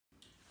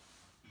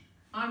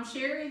I'm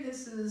Sherry,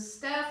 this is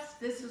Steph,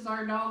 this is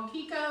our dog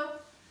Keeko,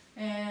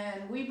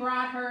 and we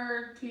brought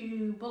her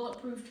to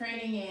Bulletproof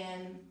Training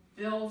and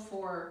Bill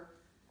for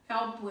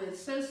help with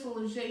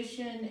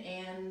socialization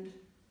and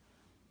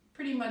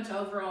pretty much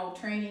overall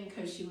training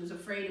because she was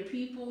afraid of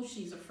people,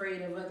 she's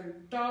afraid of other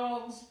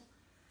dogs,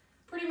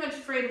 pretty much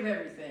afraid of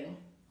everything.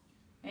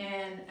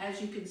 And as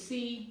you can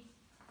see,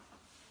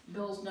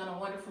 Bill's done a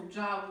wonderful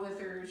job with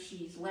her.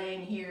 She's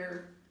laying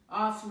here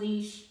off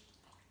leash,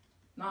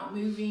 not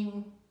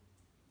moving,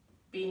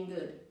 being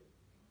good,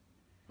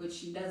 which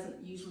she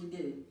doesn't usually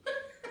do.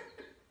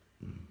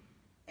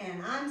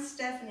 And I'm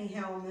Stephanie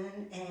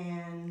Hellman,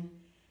 and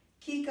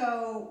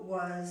Keeko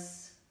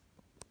was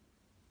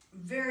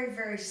very,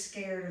 very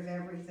scared of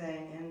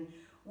everything, and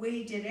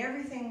we did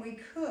everything we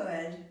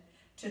could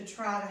to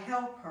try to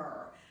help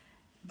her,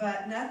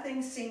 but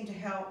nothing seemed to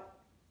help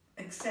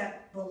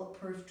except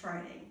Bulletproof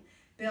Training.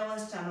 Bill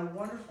has done a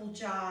wonderful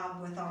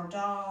job with our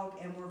dog,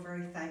 and we're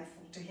very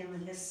thankful to him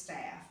and his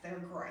staff. They're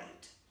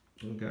great.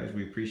 Well, guys,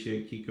 we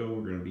appreciate Keeko.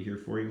 We're going to be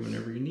here for you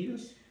whenever you need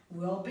us.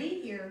 We'll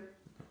be here.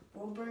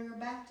 We'll bring her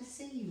back to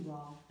see you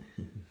all.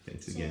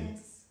 Thanks again.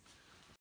 Cheers.